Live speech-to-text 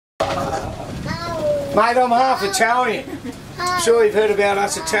Mate, I'm half Italian. I'm sure you've heard about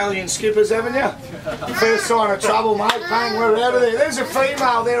us Italian skippers, haven't you? First sign of trouble, mate, bang, we're out of there. There's a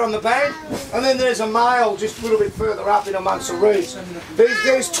female there on the bank, and then there's a male just a little bit further up in amongst the reeds.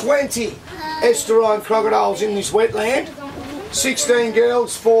 There's 20 estuarine crocodiles in this wetland. 16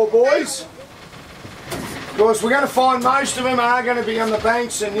 girls, 4 boys. Of course, we're going to find most of them are going to be on the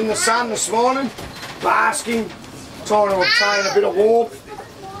banks and in the sun this morning, basking, trying to obtain a bit of warmth.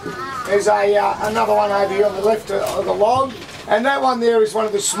 There's another one over here on the left of the log, and that one there is one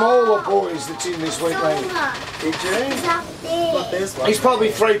of the smaller boys that's in this wetland. He's probably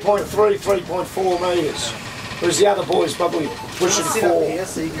 3.3, 3.4 metres, whereas the other boy's probably pushing 4. Here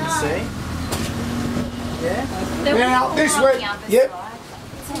so you can see. Yeah. Now this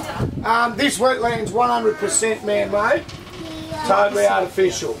this wetland's 100% man-made, totally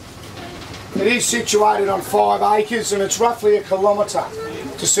artificial. It is situated on 5 acres and it's roughly a kilometre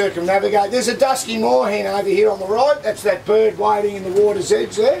to circumnavigate. There's a dusky moorhen over here on the right. That's that bird wading in the water's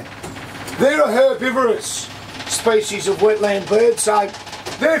edge there. They're a herbivorous species of wetland bird, so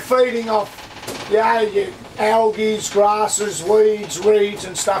they're feeding off your algae, grasses, weeds, reeds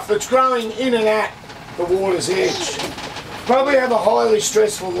and stuff that's growing in and at the water's edge. Probably have a highly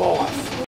stressful life.